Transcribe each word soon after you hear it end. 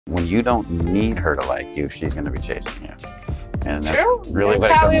When you don't need her to like you, she's going to be chasing you. And that's True. really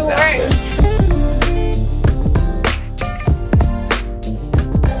That's what it comes down to.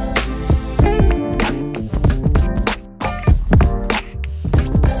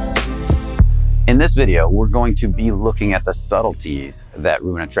 In this video, we're going to be looking at the subtleties that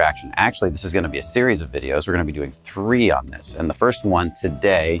ruin attraction. Actually, this is going to be a series of videos. We're going to be doing 3 on this. And the first one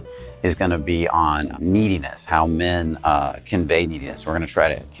today is going to be on neediness, how men convey neediness. We're going to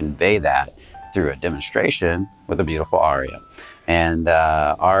try to convey that through a demonstration with a beautiful Aria. And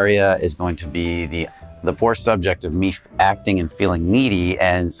Aria is going to be the poor subject of me acting and feeling needy,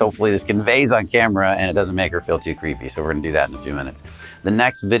 and so hopefully this conveys on camera and it doesn't make her feel too creepy. So we're gonna do that in a few minutes. The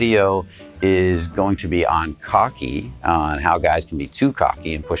next video is going to be on cocky, on how guys can be too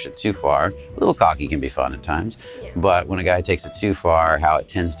cocky and push it too far. A little cocky can be fun at times, but when a guy takes it too far, how it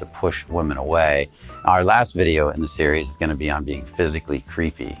tends to push women away. Our last video in the series is gonna be on being physically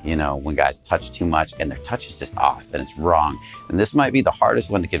creepy. You know, when guys touch too much and their touch is just off and it's wrong. And this might be the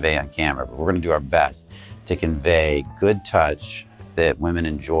hardest one to convey on camera, but we're gonna do our best to convey good touch that women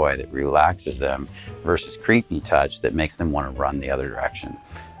enjoy, that relaxes them, versus creepy touch that makes them want to run the other direction.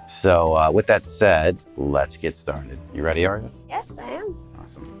 So with that said, let's get started. You ready, Aria? Yes, I am.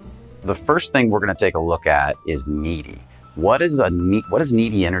 Awesome. The first thing we're going to take a look at is needy. What does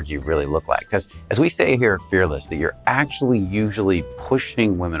needy energy really look like? Because as we say here at Fearless, that you're actually usually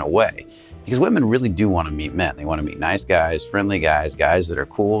pushing women away. Because women really do want to meet men. They want to meet nice guys, friendly guys, guys that are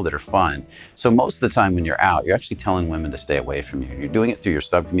cool, that are fun. So most of the time when you're out, you're actually telling women to stay away from you. You're doing it through your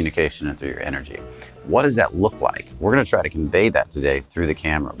subcommunication and through your energy. What does that look like? We're going to try to convey that today through the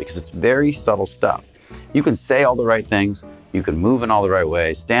camera because it's very subtle stuff. You can say all the right things, you can move in all the right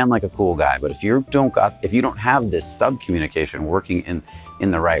ways, stand like a cool guy, but if you don't have this subcommunication working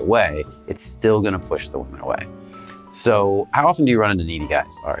in the right way, it's still going to push the women away. So how often do you run into needy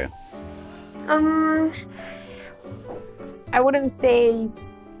guys, Aria? I wouldn't say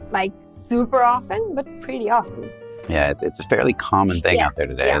like super often, but pretty often. Yeah, it's a fairly common thing out there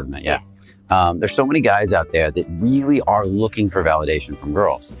today, isn't it? Yeah. There's so many guys out there that really are looking for validation from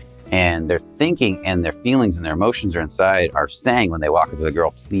girls. And their thinking and their feelings and their emotions are inside are saying when they walk up to the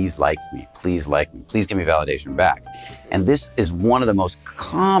girl, please like me, please like me, please give me validation back. And this is one of the most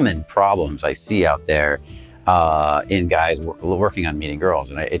common problems I see out there in guys working on meeting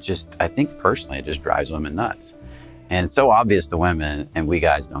girls. And I think personally, it just drives women nuts. And it's so obvious to women and we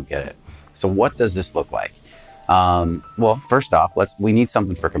guys don't get it. So what does this look like? Well, first off, we need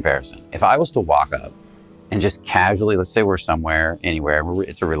something for comparison. If I was to walk up and just casually, let's say we're somewhere, anywhere,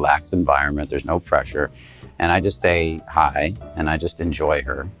 it's a relaxed environment, there's no pressure, and I just say hi, and I just enjoy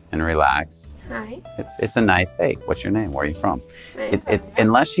her and relax. Hi. It's a nice, hey, what's your name? Where are you from?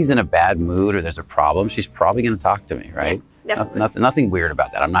 Unless she's in a bad mood or there's a problem, she's probably going to talk to me, right? Yeah, nothing weird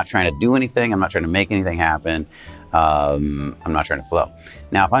about that. I'm not trying to do anything. I'm not trying to make anything happen. I'm not trying to flow.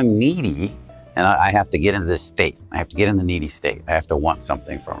 Now, if I'm needy and I have to get into this state, I have to get in the needy state. I have to want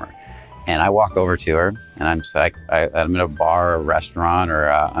something from her. And I walk over to her and I'm just like, I'm at a bar or a restaurant or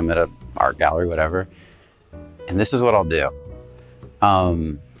I'm at an art gallery, whatever. And this is what I'll do.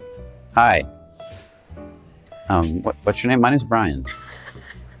 Hi. What's your name? My name's Brian.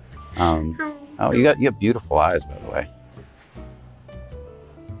 Oh, you got beautiful eyes, by the way.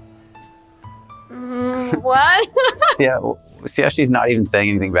 What? See how she's not even saying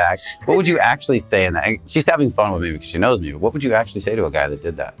anything back? What would you actually say in that? She's having fun with me because she knows me, but what would you actually say to a guy that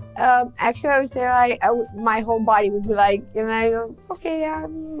did that? Actually, I would say like, my whole body would be like, and I go, okay,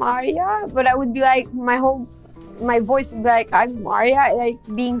 I'm Maria. But I would be like, my voice would be like, I'm Maria, like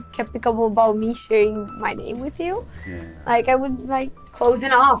being skeptical about me sharing my name with you. Yeah. Like I would like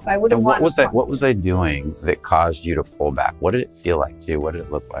closing off. I wouldn't want. What was I doing that caused you to pull back? What did it feel like to you? What did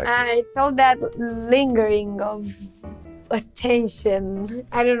it look like? I felt that lingering of attention.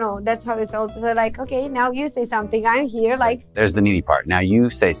 I don't know. That's how it felt. They're like, okay, now you say something. I'm here. Like there's the needy part. Now you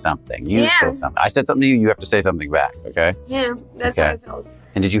say something. You say something. I said something to you. You have to say something back. Okay. Yeah, that's how it felt.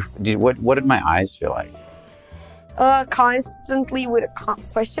 And what did my eyes feel like? Constantly with a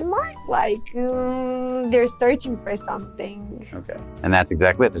question mark, like they're searching for something. Okay, and that's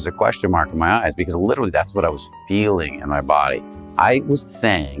exactly it. There's a question mark in my eyes because literally that's what I was feeling in my body. I was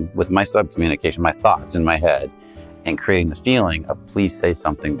saying with my subcommunication, my thoughts in my head, and creating the feeling of please say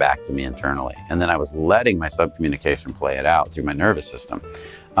something back to me internally. And then I was letting my subcommunication play it out through my nervous system.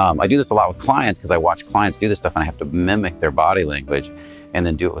 I do this a lot with clients because I watch clients do this stuff and I have to mimic their body language and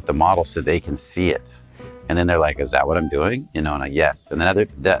then do it with the model so they can see it. And then they're like, is that what I'm doing? You know, and yes. And then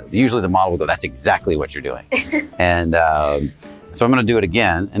usually the model will go, that's exactly what you're doing. And so I'm going to do it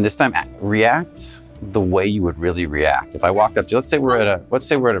again. And this time react the way you would really react. If I walked up to, let's say we're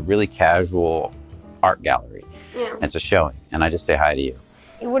at a really casual art gallery. Yeah. It's a showing, and I just say hi to you.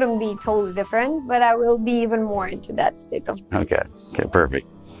 It wouldn't be totally different, but I will be even more into that state of being. Okay, perfect.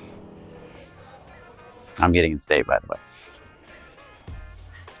 I'm getting in state, by the way.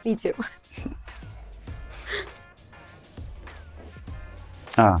 Me too.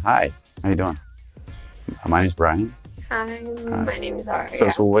 Hi, how you doing? My name's Brian. Hi, my name is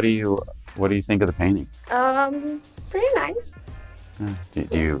Aria. So what do you think of the painting? Pretty nice. Do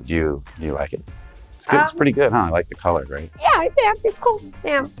you like it? It's good. It's pretty good, huh? I like the colors, right? Yeah, it's cool.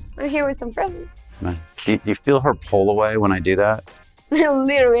 Yeah, I'm here with some friends. Nice. Do you feel her pull away when I do that?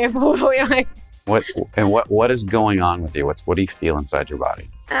 Literally, I pulled away. Like. What is going on with you? What do you feel inside your body?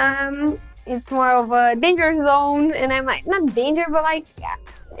 It's more of a danger zone, and I'm like, not danger, but like, yeah,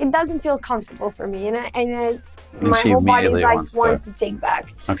 it doesnn't feel comfortable for me, and my whole body is like wants to take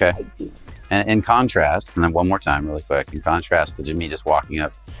back. Okay. And in contrast, and then one more time, really quick. In contrast to me just walking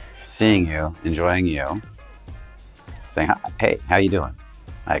up, seeing you, enjoying you, saying, "Hey, how you doing?"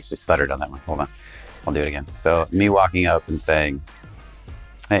 I actually stuttered on that one. Hold on, I'll do it again. So me walking up and saying,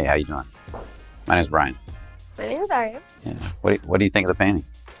 "Hey, how you doing? My name's Brian." My name is Aria. Yeah. What do you think of the painting?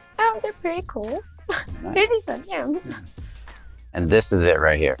 Oh, they're pretty cool. Nice. They're decent, yeah. And this is it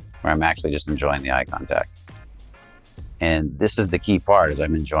right here, where I'm actually just enjoying the eye contact. And this is the key part, is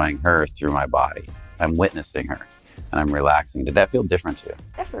I'm enjoying her through my body. I'm witnessing her, and I'm relaxing. Did that feel different to you?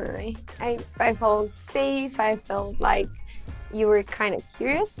 Definitely. I felt safe. I felt like you were kind of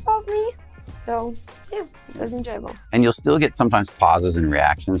curious about me. So, yeah, it was enjoyable. And you'll still get sometimes pauses and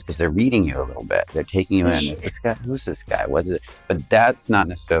reactions because they're reading you a little bit. They're taking you in. Is this guy? Who's this guy? What is it? But that's not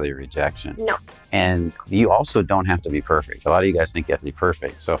necessarily a rejection. No. And you also don't have to be perfect. A lot of you guys think you have to be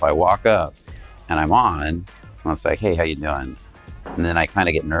perfect. So if I walk up and I'm on, I'll say, "Hey, how you doing?" And then I kind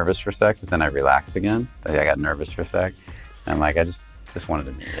of get nervous for a sec, but then I relax again. I got nervous for a sec. And I'm like, I just wanted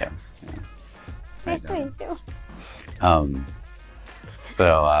to meet you. Nice to meet you.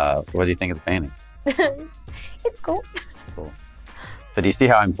 So what do you think of the painting? It's cool. Cool. So do you see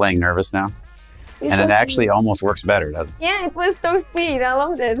how I'm playing nervous now? It's and so it actually sweet. almost works better, doesn't it? Yeah, it was so sweet. I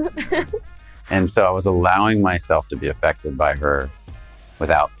loved it. And so I was allowing myself to be affected by her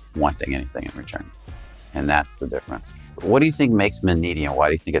without wanting anything in return. And that's the difference. What do you think makes men needy, and why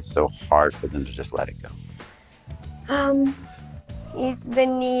do you think it's so hard for them to just let it go? It's the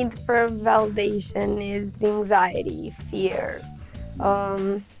need for validation, is the anxiety, fear,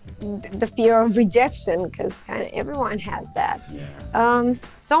 the fear of rejection, because kind of everyone has that. Yeah.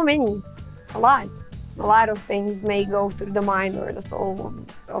 So many, a lot of things may go through the mind or the soul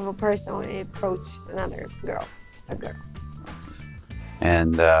of a person when they approach another girl, a girl.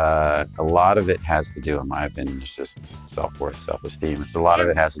 And a lot of it has to do, in my opinion, it's just self-worth, self-esteem. A lot of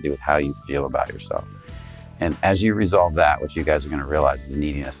it has to do with how you feel about yourself. And as you resolve that, what you guys are going to realize is the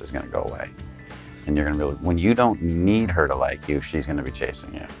neediness is going to go away. And you're going to really, when you don't need her to like you, she's going to be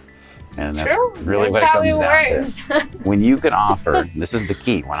chasing you. And that's really what it comes down to. When you can offer, this is the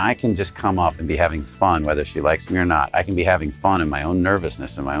key, when I can just come up and be having fun, whether she likes me or not, I can be having fun in my own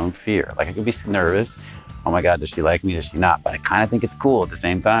nervousness and my own fear. Like I could be nervous. Oh my God, does she like me? Does she not? But I kind of think it's cool at the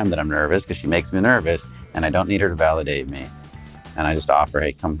same time that I'm nervous because she makes me nervous and I don't need her to validate me. And I just offer,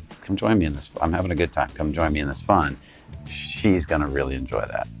 hey, come join me in this. I'm having a good time. Come join me in this fun. She's going to really enjoy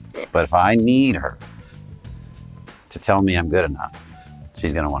that. But if I need her to tell me I'm good enough,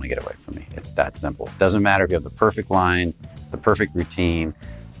 she's going to want to get away from me. It's that simple. It doesn't matter if you have the perfect line, the perfect routine,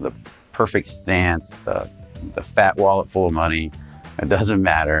 the perfect stance, the fat wallet full of money. It doesn't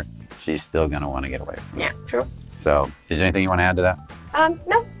matter. She's still going to want to get away from me. Yeah, true. So, is there anything you want to add to that?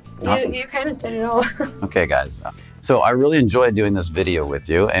 No. Awesome. You kind of said it all. Okay, guys. So I really enjoyed doing this video with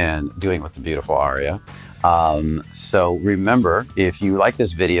you and doing it with the beautiful Aria. So remember, if you like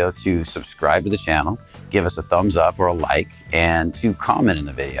this video, to subscribe to the channel, give us a thumbs up or a like, and to comment in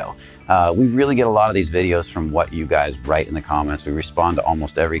the video. We really get a lot of these videos from what you guys write in the comments. We respond to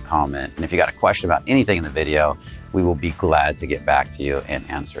almost every comment. And if you got a question about anything in the video, we will be glad to get back to you and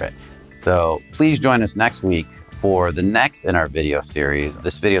answer it. So please join us next week for the next in our video series.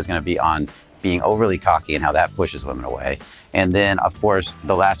 This video is going to be on being overly cocky and how that pushes women away. And then, of course,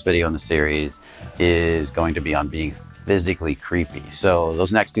 the last video in the series is going to be on being physically creepy. So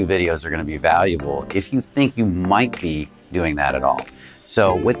those next two videos are going to be valuable if you think you might be doing that at all.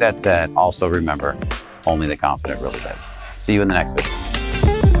 So with that said, also remember, only the confident really live. See you in the next video.